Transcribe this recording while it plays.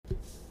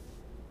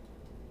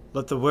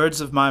Let the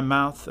words of my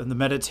mouth and the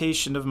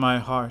meditation of my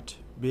heart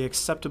be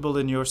acceptable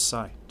in your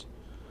sight,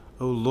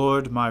 O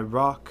Lord, my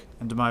rock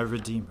and my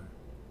redeemer.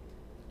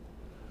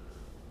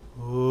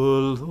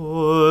 O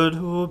Lord,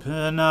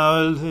 open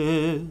our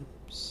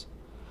lips,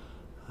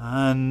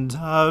 and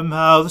our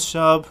mouth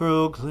shall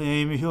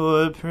proclaim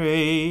your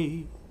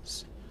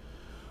praise.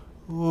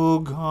 O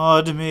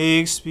God,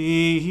 make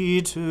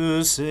speed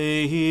to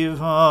save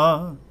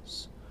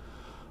us.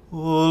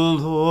 O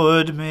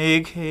Lord,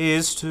 make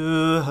haste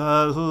to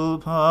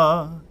help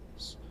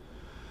us.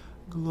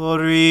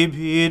 Glory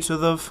be to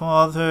the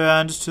Father,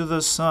 and to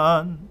the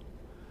Son,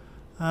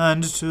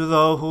 and to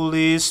the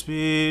Holy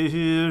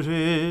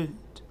Spirit,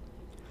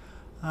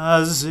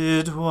 as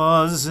it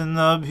was in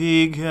the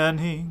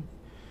beginning,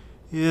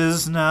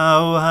 is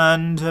now,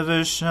 and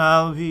ever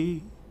shall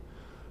be,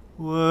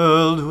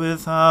 world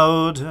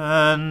without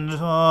end.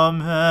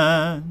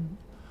 Amen.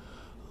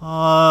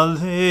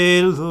 Alleluia.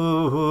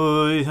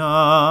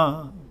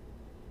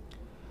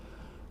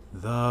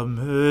 The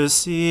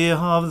mercy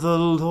of the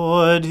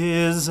Lord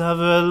is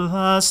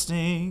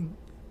everlasting.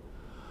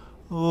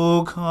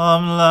 O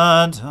come,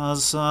 let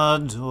us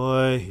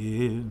adore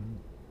him.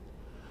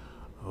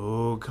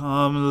 O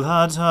come,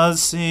 let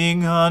us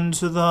sing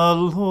unto the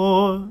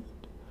Lord.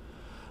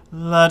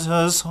 Let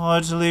us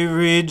heartily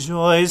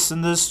rejoice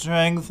in the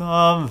strength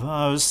of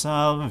our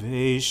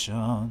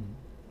salvation.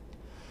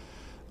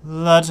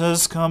 Let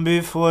us come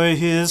before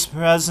his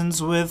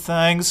presence with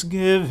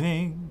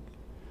thanksgiving,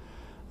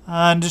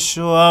 and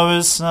show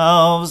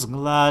ourselves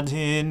glad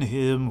in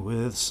him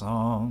with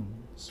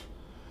songs.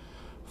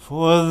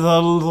 For the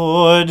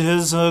Lord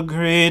is a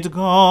great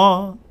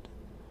God,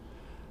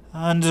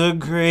 and a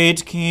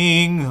great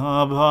King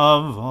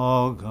above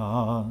all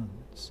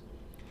gods.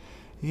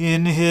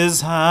 In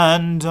his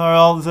hand are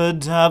all the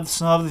depths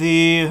of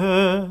the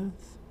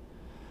earth,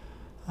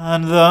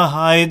 and the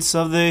heights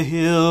of the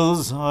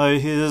hills are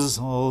his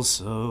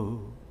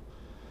also.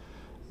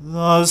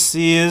 The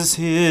sea is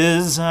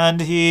his, and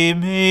he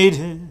made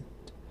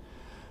it,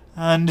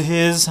 and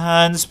his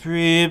hands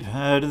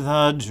prepared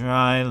the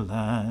dry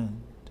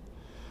land.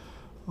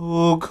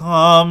 O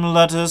come,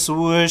 let us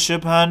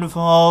worship and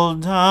fall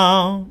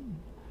down,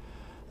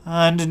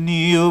 and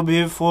kneel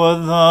before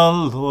the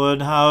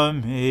Lord our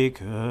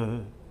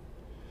Maker.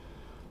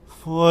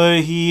 For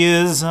he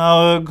is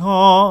our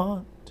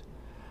God,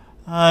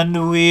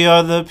 and we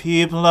are the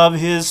people of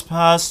his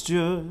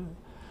pasture,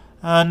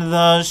 and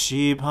the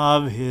sheep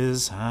of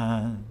his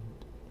hand.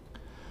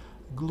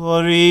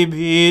 Glory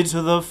be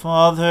to the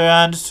Father,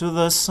 and to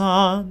the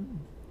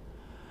Son,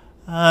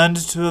 and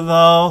to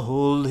the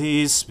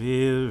Holy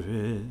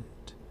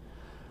Spirit,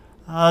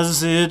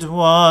 as it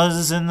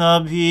was in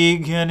the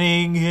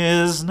beginning,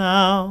 is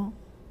now,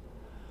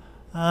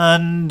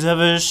 and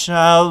ever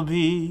shall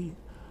be,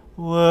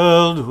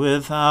 world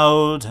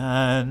without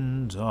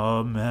end.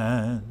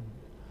 Amen.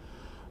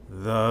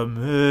 The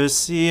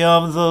mercy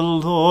of the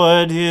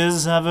Lord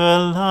is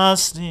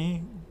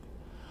everlasting.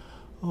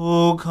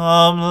 O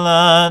come,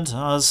 let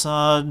us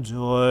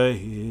adore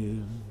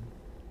him.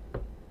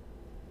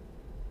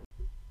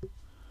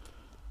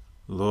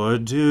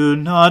 Lord, do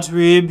not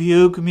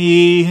rebuke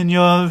me in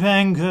your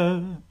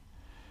anger.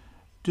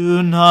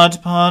 Do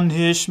not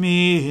punish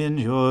me in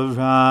your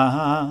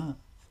wrath.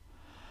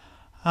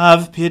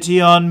 Have pity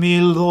on me,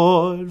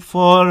 Lord,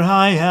 for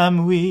I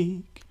am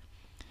weak.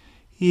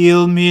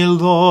 Heal me,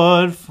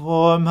 Lord,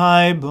 for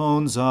my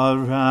bones are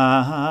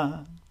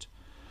racked.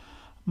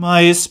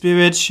 My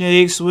spirit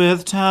shakes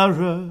with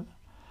terror.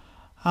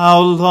 How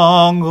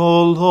long,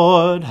 O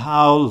Lord,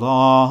 how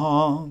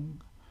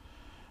long?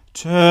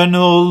 Turn,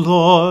 O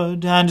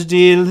Lord, and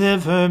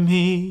deliver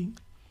me.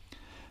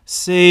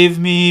 Save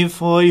me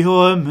for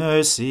your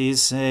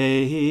mercy's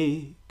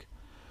sake.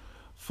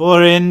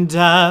 For in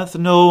death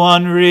no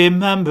one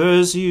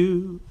remembers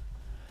you.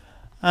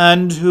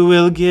 And who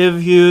will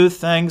give you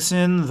thanks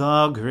in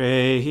the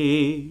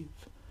grave?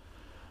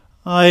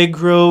 I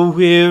grow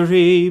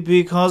weary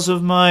because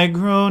of my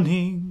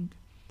groaning.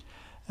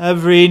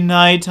 Every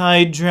night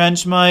I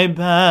drench my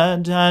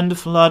bed and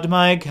flood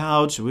my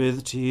couch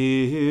with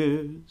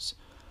tears.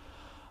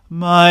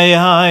 My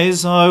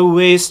eyes are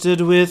wasted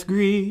with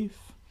grief,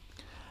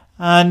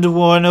 and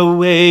worn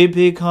away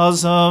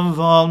because of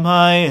all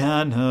my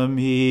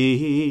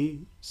enemies.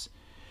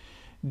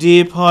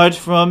 Depart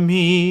from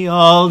me,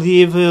 all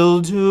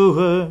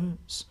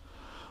evildoers,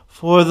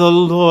 for the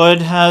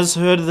Lord has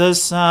heard the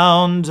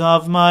sound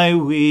of my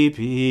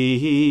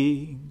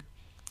weeping.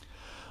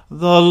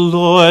 The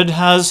Lord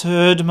has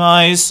heard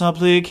my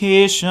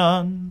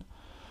supplication.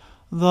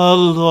 The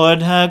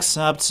Lord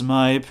accepts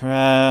my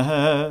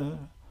prayer.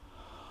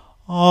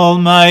 All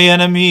my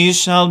enemies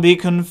shall be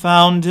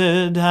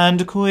confounded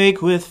and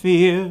quake with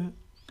fear.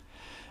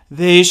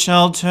 They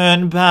shall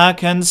turn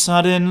back and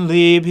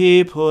suddenly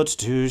be put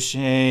to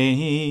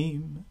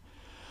shame.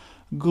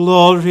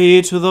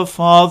 Glory to the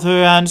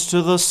Father, and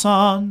to the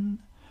Son,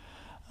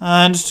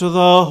 and to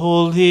the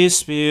Holy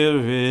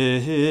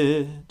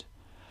Spirit,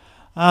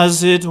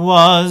 as it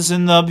was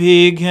in the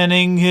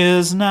beginning,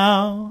 is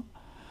now,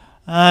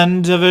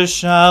 and ever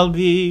shall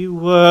be,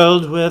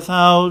 world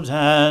without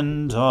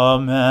end.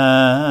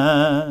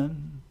 Amen.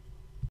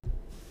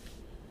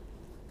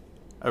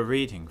 A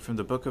reading from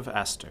the book of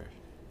Esther.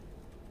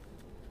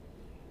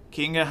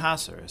 King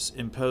Ahasuerus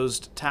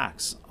imposed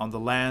tax on the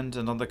land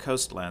and on the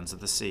coastlands of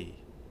the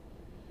sea,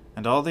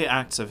 and all the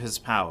acts of his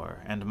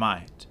power and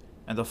might,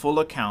 and the full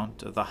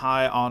account of the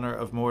high honor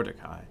of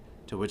Mordecai,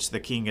 to which the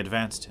king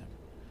advanced him,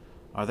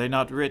 are they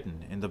not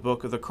written in the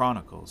book of the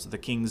Chronicles of the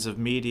kings of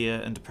Media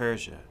and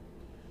Persia?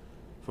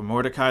 For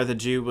Mordecai the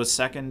Jew was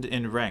second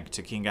in rank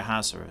to King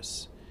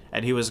Ahasuerus,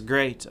 and he was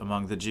great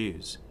among the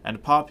Jews,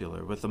 and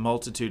popular with the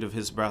multitude of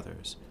his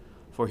brothers,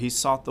 for he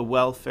sought the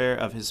welfare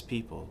of his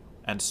people,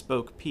 and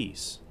spoke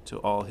peace to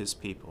all his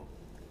people.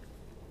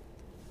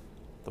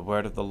 The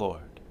word of the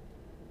Lord.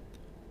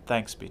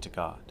 Thanks be to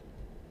God.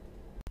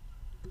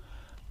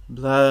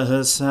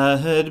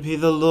 Blessed be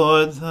the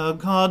Lord, the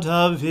God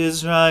of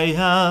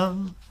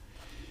Israel.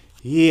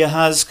 He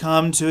has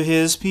come to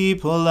his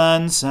people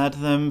and set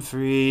them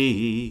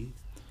free.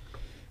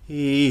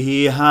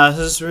 He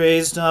has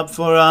raised up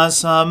for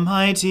us a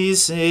mighty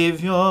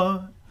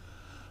Saviour,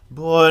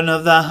 born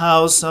of the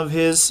house of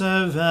his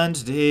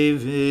servant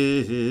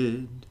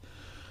David.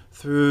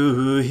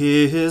 Through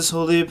his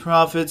holy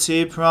prophets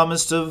he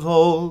promised of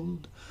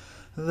old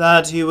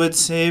that he would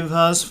save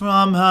us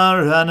from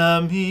our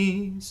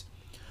enemies,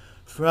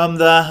 from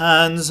the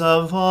hands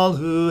of all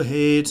who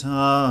hate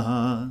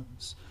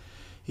us.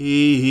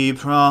 He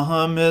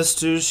promised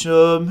to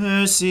show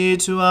mercy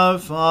to our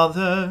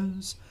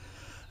fathers,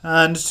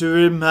 and to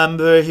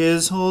remember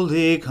his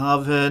holy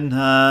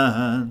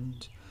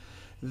covenant.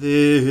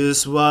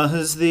 This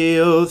was the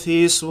oath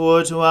he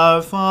swore to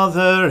our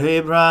father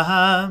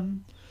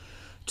Abraham,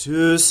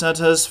 to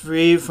set us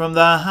free from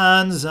the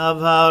hands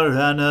of our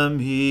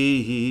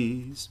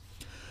enemies,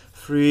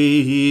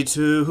 free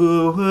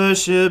to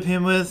worship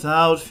him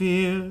without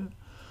fear,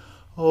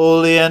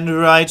 holy and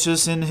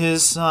righteous in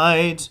his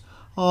sight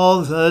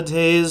all the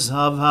days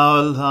of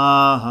our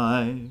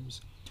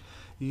lives.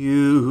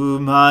 You,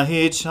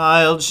 my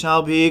child,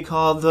 shall be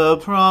called the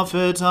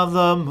prophet of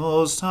the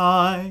Most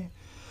High,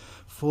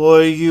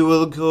 for you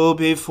will go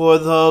before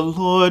the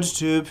Lord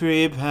to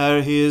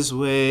prepare his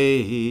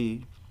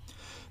way,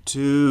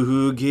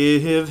 to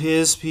give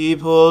his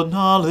people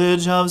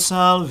knowledge of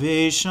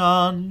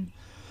salvation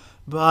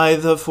by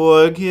the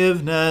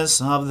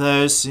forgiveness of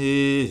their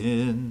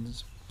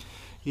sins.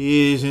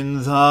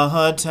 In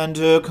the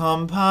tender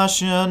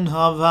compassion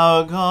of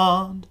our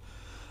God,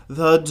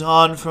 the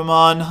dawn from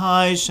on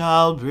high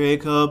shall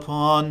break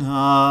upon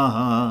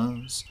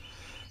us,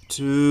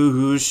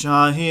 to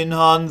shine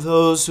on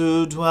those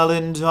who dwell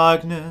in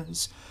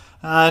darkness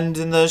and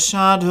in the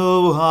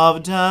shadow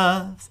of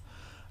death,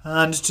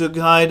 and to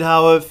guide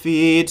our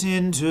feet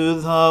into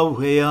the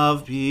way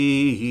of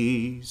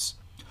peace.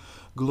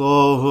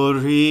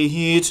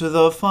 Glory to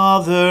the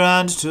Father,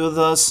 and to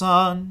the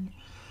Son,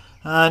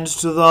 and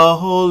to the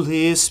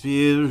Holy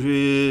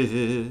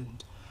Spirit,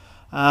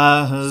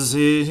 as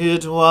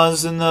it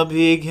was in the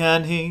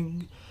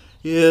beginning,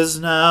 is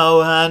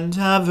now, and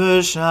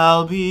ever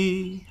shall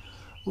be,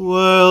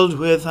 world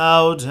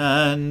without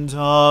end.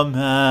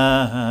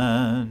 Amen.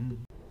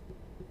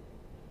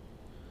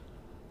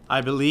 I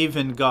believe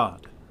in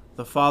God,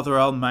 the Father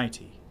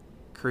Almighty,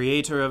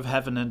 creator of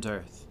heaven and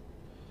earth.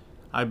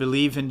 I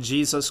believe in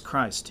Jesus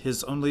Christ,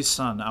 his only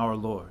Son, our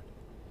Lord.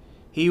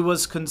 He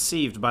was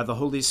conceived by the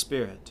Holy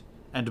Spirit,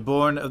 and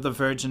born of the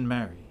Virgin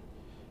Mary.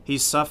 He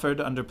suffered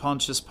under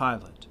Pontius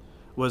Pilate,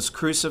 was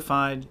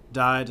crucified,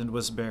 died, and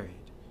was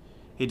buried.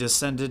 He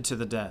descended to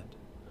the dead.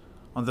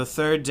 On the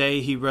third day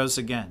he rose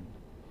again.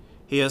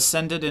 He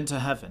ascended into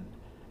heaven,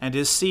 and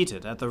is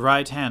seated at the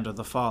right hand of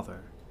the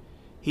Father.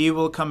 He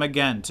will come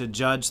again to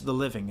judge the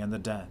living and the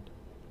dead.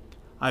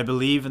 I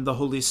believe in the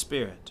Holy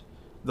Spirit,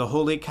 the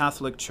Holy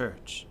Catholic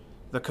Church,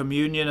 the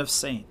communion of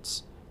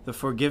saints, the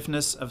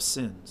forgiveness of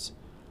sins,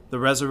 the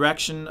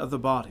resurrection of the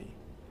body,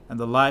 and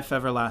the life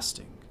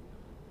everlasting.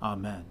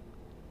 Amen.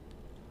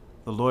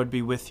 The Lord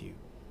be with you.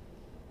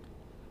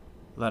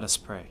 Let us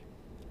pray.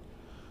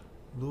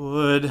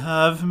 Lord,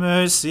 have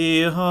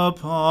mercy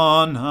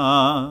upon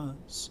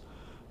us.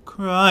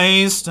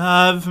 Christ,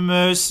 have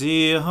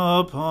mercy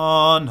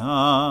upon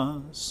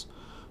us.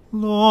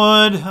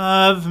 Lord,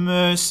 have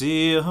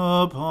mercy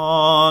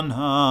upon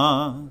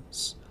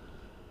us.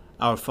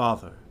 Our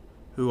Father,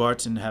 who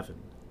art in heaven,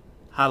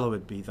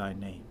 hallowed be thy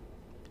name.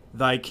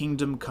 Thy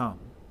kingdom come,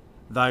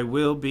 thy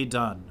will be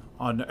done,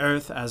 on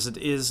earth as it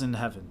is in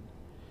heaven.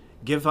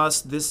 Give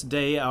us this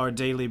day our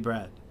daily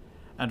bread,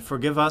 and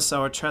forgive us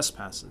our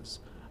trespasses,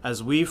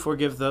 as we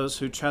forgive those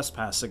who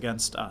trespass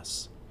against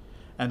us.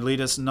 And lead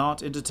us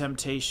not into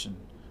temptation,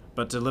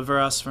 but deliver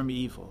us from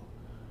evil.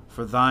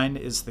 For thine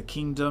is the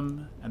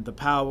kingdom, and the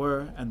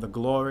power, and the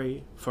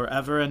glory,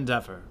 forever and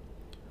ever.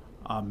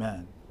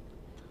 Amen.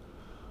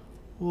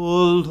 O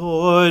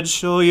Lord,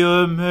 show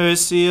your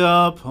mercy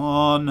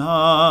upon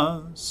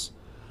us,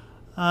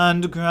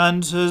 and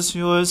grant us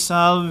your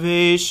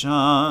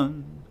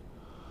salvation.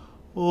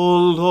 O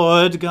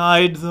Lord,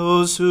 guide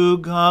those who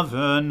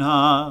govern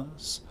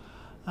us,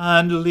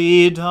 and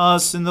lead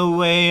us in the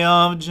way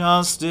of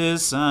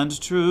justice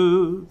and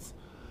truth.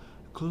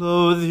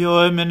 Clothe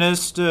your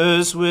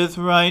ministers with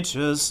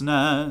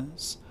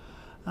righteousness,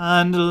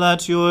 and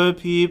let your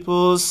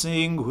people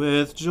sing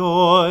with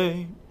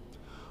joy.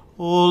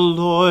 O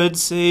Lord,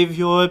 save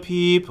your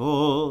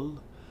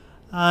people,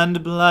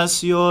 and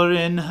bless your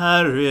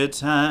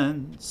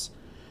inheritance.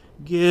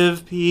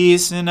 Give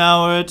peace in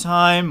our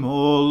time,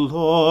 O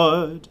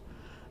Lord,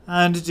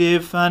 and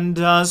defend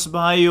us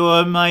by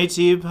your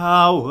mighty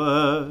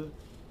power.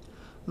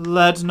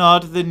 Let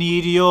not the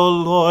needy, O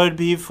Lord,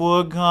 be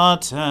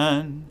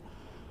forgotten,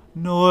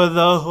 nor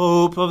the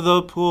hope of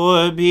the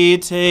poor be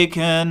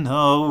taken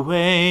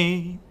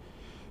away.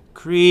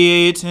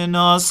 Create in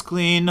us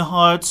clean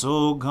hearts,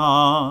 O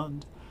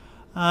God,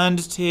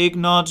 and take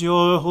not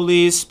your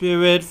Holy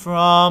Spirit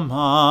from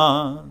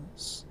us.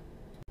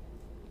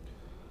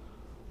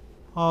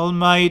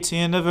 Almighty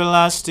and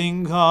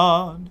everlasting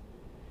God,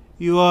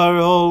 you are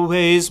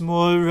always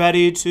more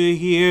ready to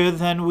hear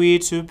than we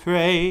to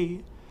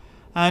pray,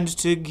 and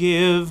to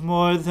give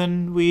more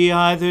than we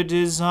either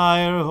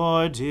desire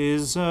or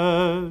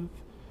deserve.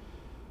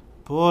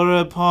 Pour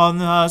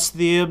upon us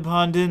the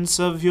abundance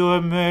of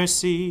your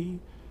mercy,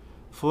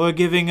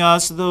 forgiving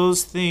us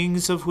those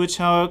things of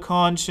which our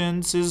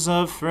conscience is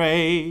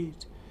afraid,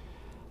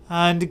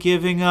 and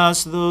giving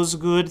us those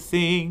good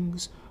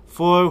things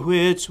for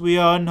which we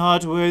are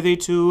not worthy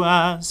to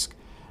ask,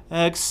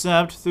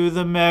 except through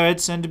the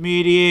merits and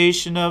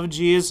mediation of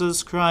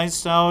Jesus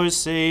Christ our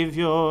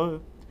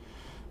Saviour,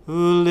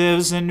 who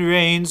lives and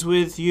reigns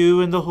with you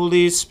in the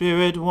Holy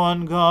Spirit,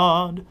 one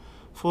God,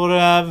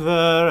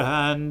 forever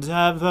and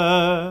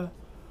ever.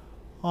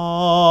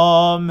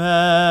 Amen.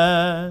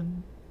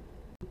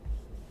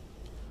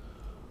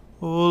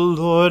 O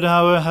Lord,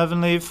 our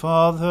heavenly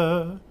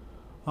Father,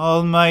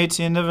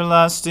 almighty and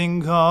everlasting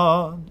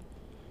God,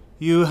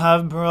 you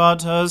have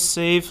brought us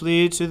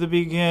safely to the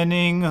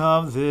beginning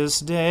of this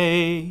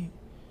day.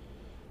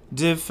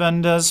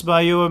 Defend us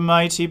by your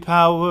mighty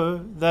power,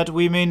 that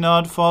we may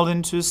not fall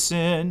into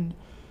sin,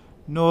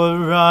 nor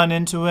run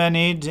into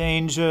any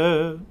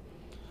danger,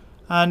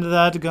 and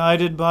that,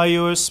 guided by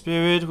your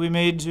Spirit, we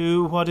may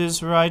do what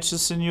is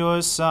righteous in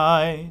your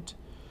sight.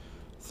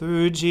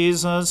 Through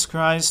Jesus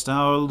Christ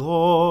our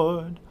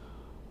Lord.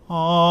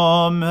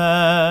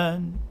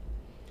 Amen.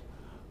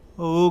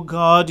 O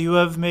God, you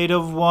have made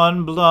of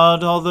one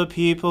blood all the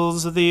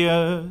peoples of the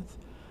earth,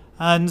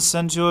 and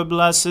sent your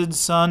blessed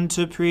Son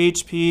to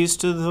preach peace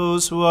to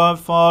those who are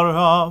far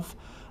off,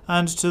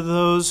 and to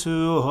those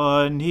who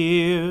are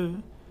near.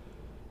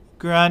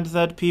 Grant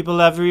that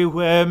people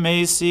everywhere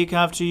may seek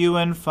after you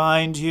and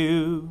find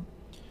you.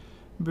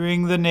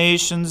 Bring the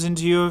nations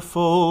into your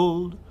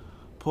fold.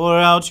 Pour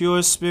out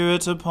your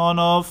Spirit upon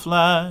all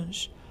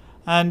flesh,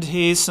 and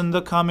hasten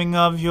the coming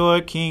of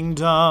your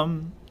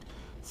kingdom.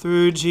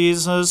 Through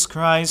Jesus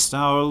Christ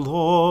our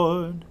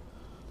Lord.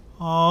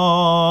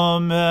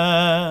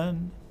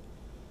 Amen.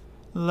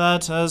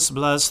 Let us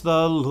bless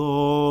the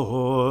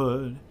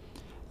Lord.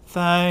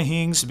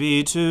 Thanks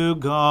be to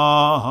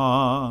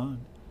God.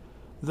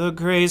 The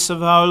grace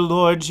of our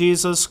Lord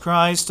Jesus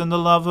Christ, and the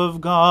love of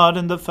God,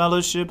 and the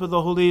fellowship of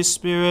the Holy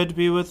Spirit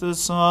be with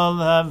us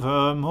all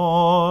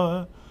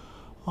evermore.